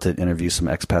would love to interview some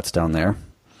expats down there.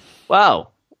 Wow.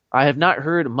 I have not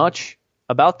heard much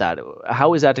about that.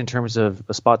 How is that in terms of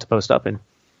a spot to post up in?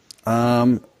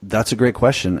 That's a great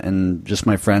question. And just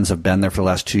my friends have been there for the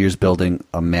last 2 years building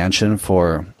a mansion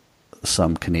for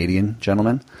some Canadian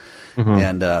gentlemen.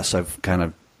 Mm-hmm. And so I've kind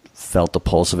of felt the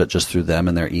pulse of it just through them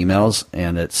and their emails.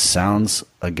 And it sounds,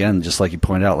 again, just like you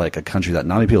pointed out, like a country that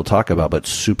not many people talk about, but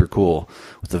super cool,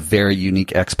 with a very unique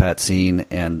expat scene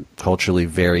and culturally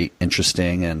very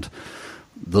interesting. And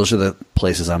those are the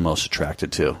places I'm most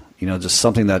attracted to. You know, just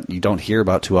something that you don't hear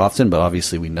about too often, but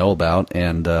obviously we know about.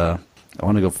 And I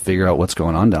want to go figure out what's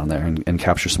going on down there and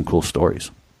capture some cool stories.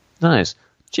 Nice.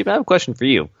 Chief, I have a question for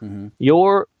you. Mm-hmm.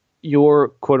 Your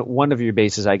quote, one of your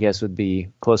bases, I guess, would be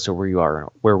close to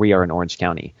where we are in Orange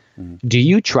County. Mm-hmm. Do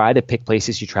you try to pick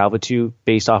places you travel to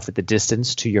based off of the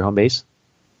distance to your home base?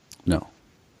 No,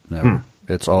 never.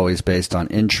 It's always based on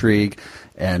intrigue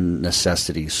and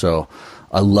necessity. So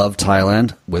I love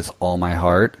Thailand with all my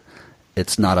heart.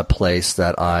 It's not a place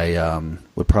that I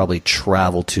would probably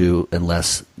travel to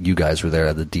unless you guys were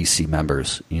there, the DC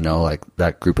members, you know, like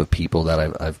that group of people that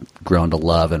I've grown to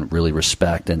love and really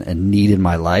respect and need in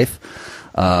my life.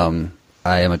 I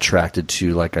am attracted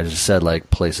to, like I just said, like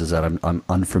places that I'm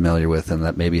unfamiliar with and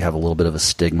that maybe have a little bit of a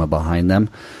stigma behind them,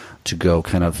 to go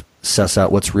kind of suss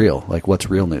out what's real, like what's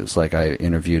real news. Like I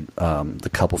interviewed the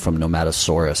couple from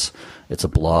Nomatosaurus. It's a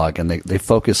blog, and they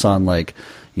focus on, like,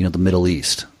 you know, the Middle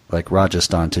East, like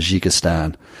Rajasthan,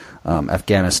 Tajikistan,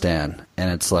 Afghanistan.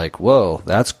 And it's like, whoa,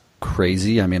 that's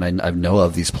crazy. I mean, I know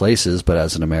of these places, but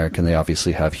as an American, they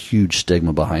obviously have huge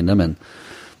stigma behind them. And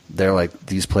they're like,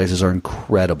 these places are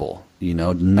incredible, you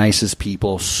know, nicest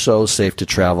people, so safe to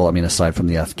travel. I mean, aside from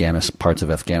the parts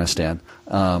of Afghanistan.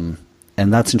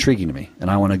 And that's intriguing to me.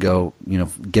 And I want to go, you know,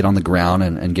 get on the ground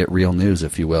and get real news,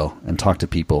 if you will, and talk to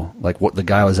people. Like what the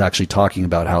guy was actually talking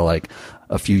about, how like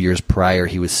a few years prior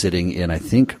he was sitting in, I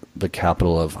think, the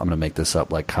capital of, I'm going to make this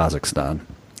up, like Kazakhstan.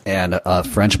 And a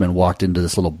Frenchman walked into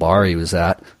this little bar he was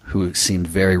at, who seemed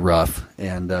very rough,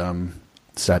 and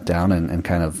sat down and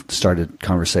kind of started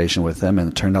conversation with him.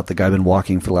 And it turned out the guy had been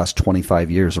walking for the last 25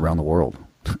 years around the world.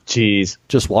 Jeez.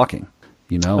 Just walking.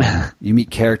 You know, you meet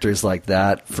characters like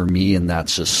that for me, and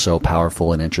that's just so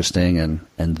powerful and interesting.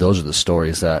 And those are the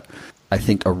stories that I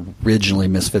think originally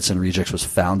Misfits and Rejects was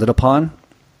founded upon.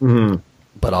 Mm-hmm.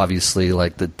 But obviously,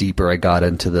 like, the deeper I got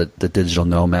into the digital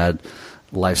nomad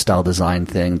lifestyle design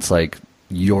thing, it's like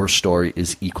your story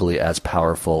is equally as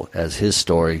powerful as his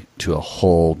story to a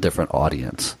whole different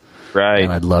audience. Right.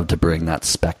 And I'd love to bring that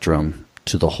spectrum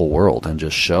to the whole world and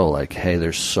just show, like, hey,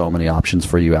 there's so many options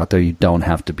for you out there. You don't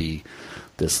have to be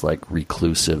this, like,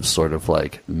 reclusive sort of,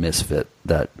 like, misfit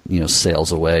that, you know,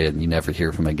 sails away and you never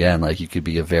hear from again. Like, you could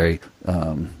be a very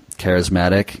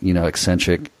charismatic, you know,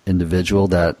 eccentric individual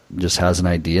that just has an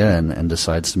idea and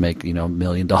decides to make, you know, $1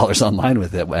 million online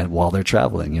with it while they're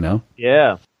traveling, you know?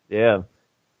 Yeah.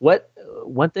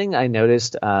 One thing I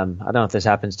noticed, I don't know if this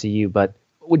happens to you, but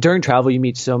during travel, you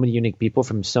meet so many unique people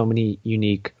from so many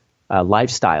unique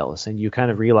lifestyles, and you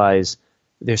kind of realize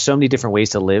there's so many different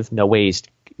ways to live. No way is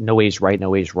right, no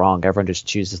way is wrong. Everyone just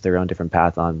chooses their own different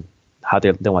path on how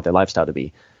they want their lifestyle to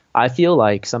be. I feel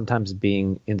like sometimes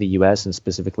being in the U.S. and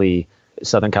specifically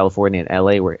Southern California and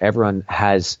L.A., where everyone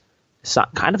has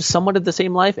kind of somewhat of the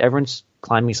same life, everyone's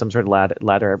climbing some sort of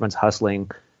ladder, everyone's hustling,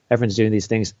 everyone's doing these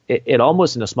things. It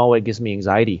almost in a small way gives me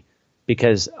anxiety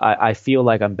because I feel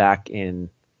like I'm back in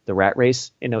the rat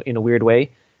race in a weird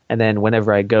way. And then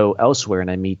whenever I go elsewhere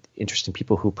and I meet interesting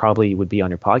people who probably would be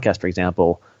on your podcast, for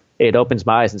example, it opens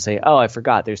my eyes and say, oh, I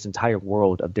forgot there's an entire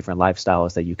world of different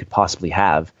lifestyles that you could possibly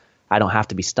have. I don't have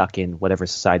to be stuck in whatever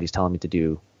society is telling me to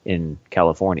do in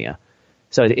California.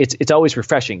 So it's always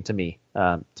refreshing to me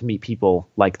to meet people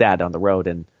like that on the road.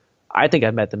 And I think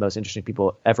I've met the most interesting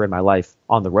people ever in my life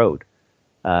on the road.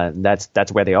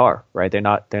 That's where they are, right? They're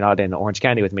not in Orange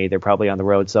County with me. They're probably on the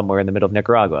road somewhere in the middle of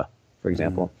Nicaragua, for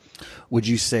example. Would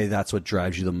you say that's what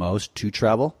drives you the most to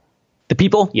travel? The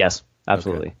people? Yes,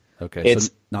 absolutely. Okay. It's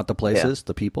so not the places,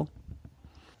 the people?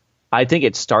 I think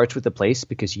it starts with the place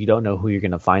because you don't know who you're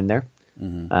going to find there.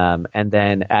 Mm-hmm. And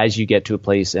then as you get to a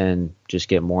place and just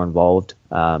get more involved,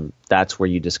 that's where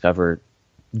you discover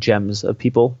gems of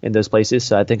people in those places.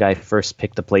 So I think I first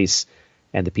pick the place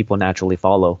and the people naturally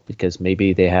follow because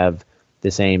maybe they have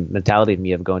the same mentality of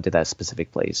me of going to that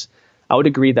specific place. I would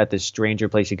agree that the stranger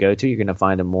place you go to, you're going to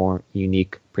find a more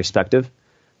unique perspective.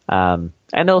 And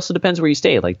it also depends where you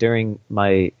stay. Like during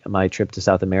my trip to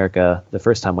South America, the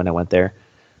first time when I went there,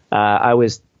 I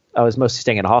was mostly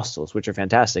staying at hostels, which are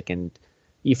fantastic. And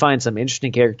you find some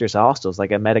interesting characters at hostels.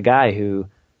 Like I met a guy who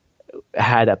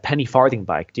had a penny farthing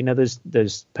bike. Do you know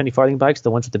those penny farthing bikes,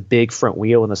 the ones with the big front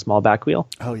wheel and the small back wheel?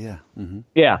 Oh, yeah. Mm-hmm.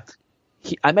 Yeah.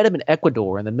 I met him in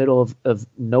Ecuador, in the middle of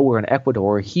nowhere in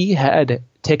Ecuador. He had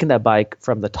taken that bike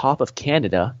from the top of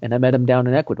Canada, and I met him down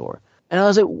in Ecuador. And I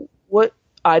was like, what?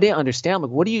 I didn't understand.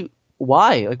 Like,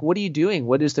 why? Like, what are you doing?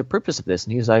 What is the purpose of this?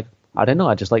 And he was like, I don't know.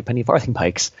 I just like penny farthing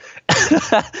bikes.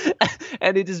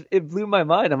 And it blew my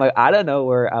mind. I'm like, I don't know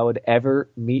where I would ever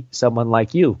meet someone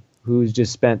like you who's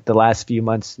just spent the last few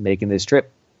months making this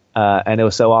trip. And it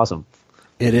was so awesome.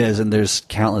 It is. And there's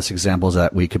countless examples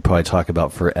that we could probably talk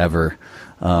about forever,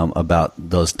 about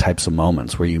those types of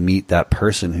moments where you meet that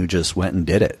person who just went and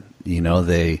did it. You know,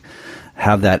 they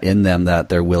have that in them that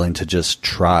they're willing to just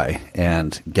try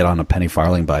and get on a penny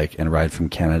farthing bike and ride from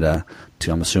Canada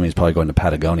to, I'm assuming he's probably going to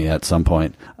Patagonia at some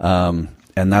point. And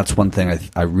that's one thing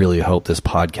I really hope this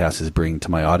podcast is bringing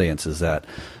to my audience is that,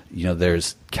 you know,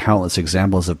 there's countless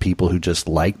examples of people who just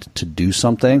liked to do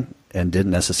something and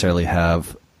didn't necessarily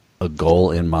have a goal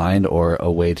in mind or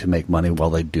a way to make money while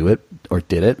they do it or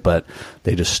did it, but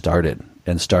they just started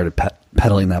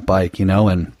pedaling that bike, you know,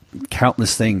 and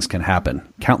countless things can happen.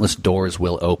 Countless doors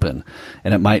will open,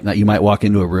 and it might not, you might walk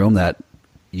into a room that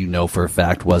you know for a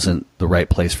fact wasn't the right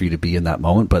place for you to be in that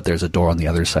moment, but there's a door on the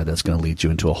other side that's going to lead you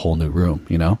into a whole new room,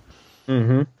 you know?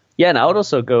 Mm-hmm. Yeah. And I would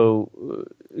also go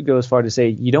as far to say,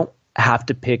 you don't have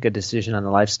to pick a decision on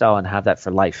a lifestyle and have that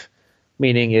for life.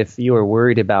 Meaning if you are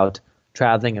worried about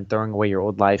traveling and throwing away your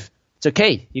old life, it's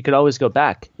okay. You could always go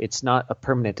back. It's not a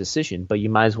permanent decision, but you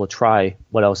might as well try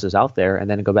what else is out there and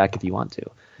then go back if you want to.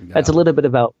 Yeah. That's a little bit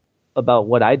about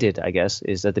what I did, I guess,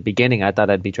 is at the beginning, I thought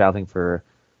I'd be traveling for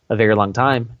a very long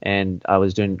time, and I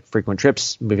was doing frequent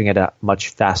trips, moving at a much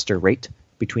faster rate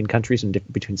between countries and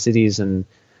between cities. And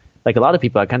like a lot of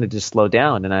people, I kind of just slowed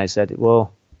down, and I said,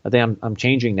 well, I think I'm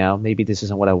changing now. Maybe this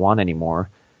isn't what I want anymore.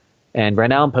 And right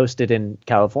now I'm posted in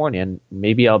California, and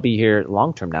maybe I'll be here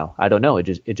long term now. I don't know.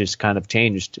 It just kind of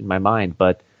changed in my mind.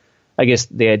 But I guess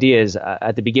the idea is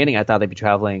at the beginning, I thought I'd be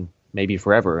traveling maybe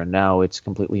forever, and now it's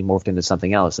completely morphed into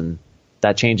something else. And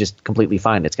that change is completely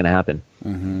fine. It's going to happen.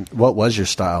 Mm-hmm. What was your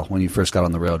style when you first got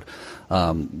on the road?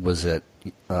 Was it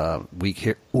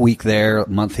week there,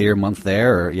 month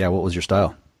there, or what was your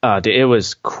style? Dude, it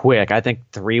was quick. I think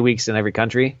 3 weeks in every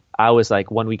country. I was like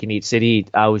 1 week in each city.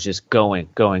 I was just going.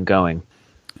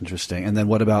 Interesting. And then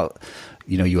what about,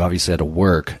 you obviously had to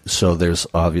work. So there's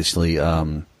obviously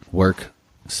work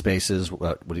spaces.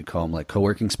 What do you call them? Like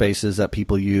co-working spaces that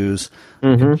people use.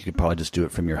 Mm-hmm. You could probably just do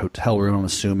it from your hotel room, I'm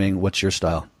assuming. What's your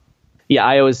style? Yeah,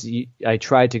 I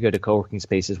tried to go to co-working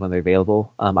spaces when they're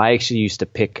available. I actually used to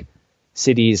pick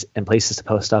cities and places to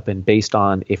post up in based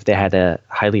on if they had a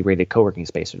highly rated co-working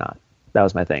space or not. That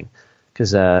was my thing.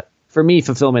 Because for me,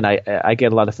 fulfillment, I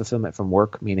get a lot of fulfillment from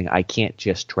work, meaning I can't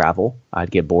just travel.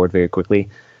 I'd get bored very quickly.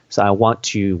 So I want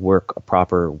to work a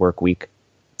proper work week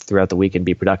throughout the week and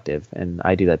be productive. And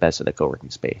I do that best at a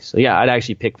co-working space. So yeah, I'd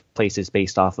actually pick places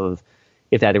based off of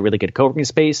if they had a really good co-working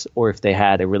space or if they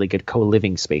had a really good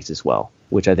co-living space as well,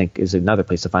 which I think is another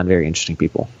place to find very interesting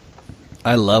people.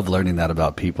 I love learning that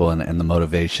about people and the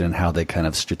motivation and how they kind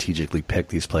of strategically pick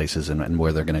these places and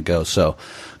where they're going to go. So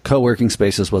co-working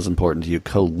spaces was important to you,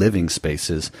 co-living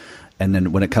spaces. And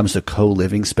then when it comes to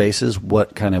co-living spaces,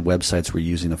 what kind of websites were you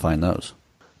using to find those?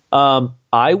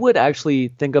 I would actually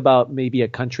think about maybe a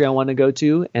country I want to go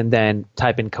to and then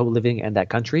type in co-living in that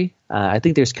country. I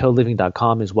think there's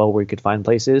coliving.com as well where you could find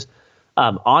places.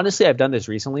 Honestly, I've done this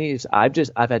recently. I've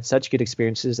had such good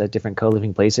experiences at different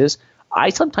co-living places.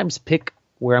 I sometimes pick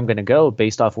where I'm going to go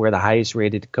based off where the highest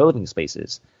rated co-living space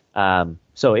is.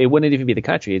 So it wouldn't even be the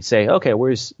country. It'd say, okay,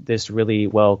 where's this really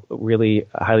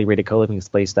highly rated co-living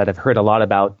place that I've heard a lot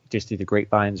about just through the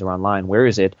grapevines or online? Where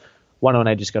is it? Why don't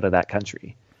I just go to that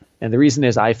country? And the reason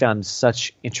is I found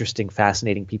such interesting,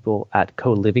 fascinating people at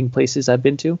co-living places I've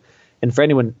been to. And for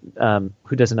anyone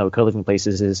who doesn't know what co-living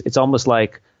places is, it's almost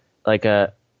like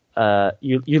you're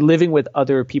living with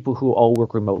other people who all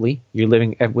work remotely. You're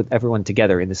living with everyone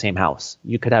together in the same house.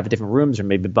 You could have different rooms or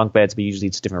maybe bunk beds, but usually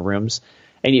it's different rooms.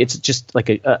 And it's just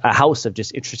like a house of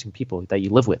just interesting people that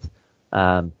you live with.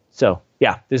 So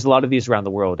yeah, there's a lot of these around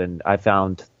the world, and I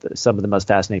found some of the most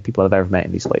fascinating people I've ever met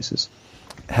in these places.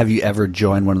 Have you ever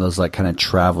joined one of those like kind of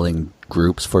traveling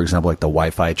groups, for example, like the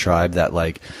Wi-Fi tribe that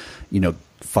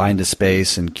find a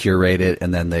space and curate it,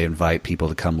 and then they invite people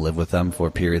to come live with them for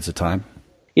periods of time?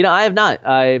 I have not.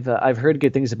 I've heard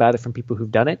good things about it from people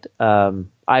who've done it.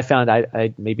 I found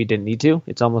I maybe didn't need to.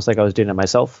 It's almost like I was doing it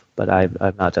myself, but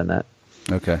I've not done that.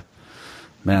 Okay.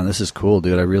 Man, this is cool,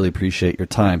 dude. I really appreciate your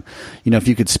time. If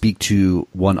you could speak to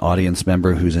one audience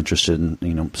member who's interested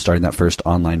in, starting that first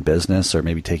online business or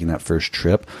maybe taking that first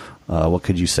trip, what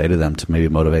could you say to them to maybe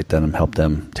motivate them and help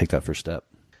them take that first step?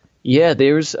 Yeah,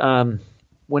 there's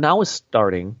when I was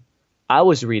starting, I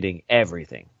was reading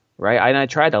everything, right? And I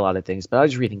tried a lot of things, but I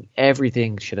was reading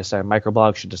everything. Should I start a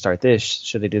microblog? Should I start this?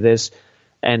 Should I do this?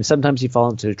 And sometimes you fall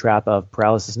into the trap of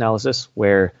paralysis analysis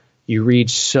where you read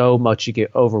so much, you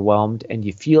get overwhelmed, and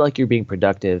you feel like you're being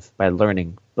productive by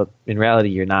learning, but in reality,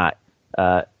 you're not.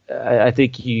 I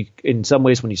think in some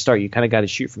ways, when you start, you kind of got to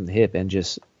shoot from the hip and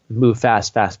just move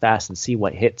fast, and see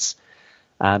what hits.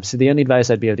 So the only advice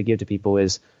I'd be able to give to people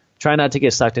is try not to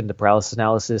get sucked into paralysis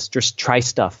analysis. Just try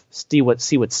stuff, see what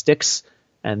sticks,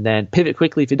 and then pivot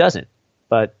quickly if it doesn't.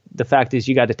 But the fact is,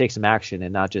 you got to take some action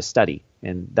and not just study.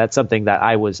 And that's something that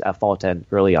I was at fault in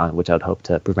early on, which I would hope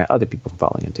to prevent other people from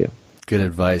falling into. Good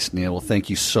advice, Neil. Well, thank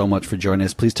you so much for joining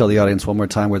us. Please tell the audience one more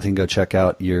time where they can go check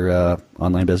out your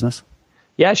online business.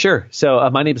 Yeah, sure. So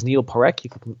my name is Neil Parekh. You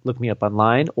can look me up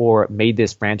online or Made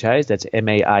This Franchise. That's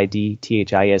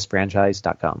MAIDTHIS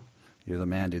franchise.com. You're the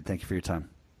man, dude. Thank you for your time.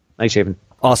 Thanks, Shaven.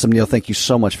 Awesome, Neil. Thank you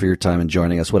so much for your time and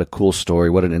joining us. What a cool story.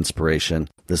 What an inspiration.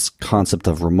 This concept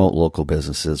of remote local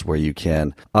businesses where you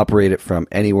can operate it from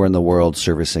anywhere in the world,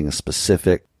 servicing a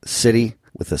specific city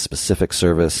with a specific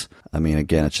service. I mean,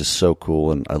 again, it's just so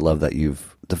cool. And I love that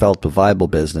you've developed a viable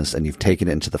business and you've taken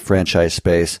it into the franchise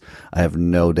space. I have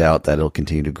no doubt that it'll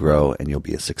continue to grow and you'll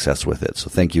be a success with it. So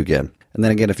thank you again. And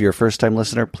then again, if you're a first-time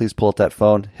listener, please pull up that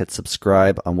phone, hit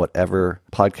subscribe on whatever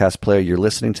podcast player you're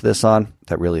listening to this on.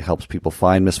 That really helps people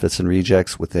find Misfits and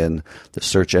Rejects within the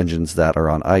search engines that are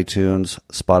on iTunes,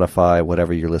 Spotify,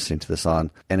 whatever you're listening to this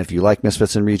on. And if you like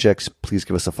Misfits and Rejects, please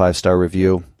give us a 5-star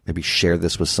review. Maybe share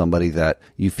this with somebody that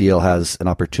you feel has an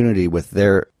opportunity with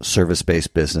their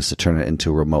service-based business to turn it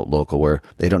into a remote local where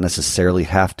they don't necessarily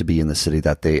have to be in the city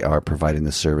that they are providing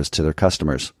the service to their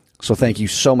customers. So thank you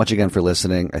so much again for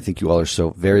listening. I think you all are so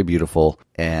very beautiful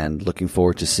and looking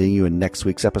forward to seeing you in next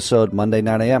week's episode, Monday,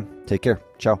 9 a.m. Take care.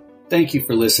 Ciao. Thank you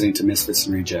for listening to Misfits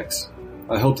and Rejects.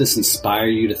 I hope this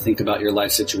inspires you to think about your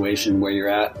life situation, where you're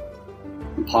at,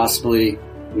 and possibly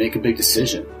make a big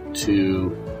decision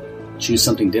to choose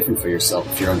something different for yourself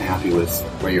if you're unhappy with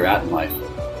where you're at in life.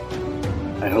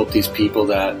 I hope these people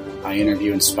that I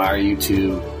interview inspire you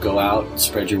to go out,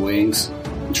 spread your wings,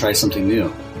 and try something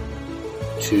new,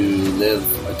 to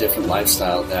live a different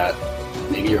lifestyle that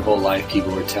maybe your whole life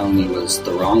people were telling you was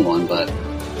the wrong one, but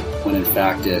when in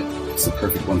fact it's the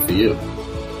perfect one for you.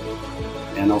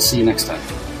 And I'll see you next time.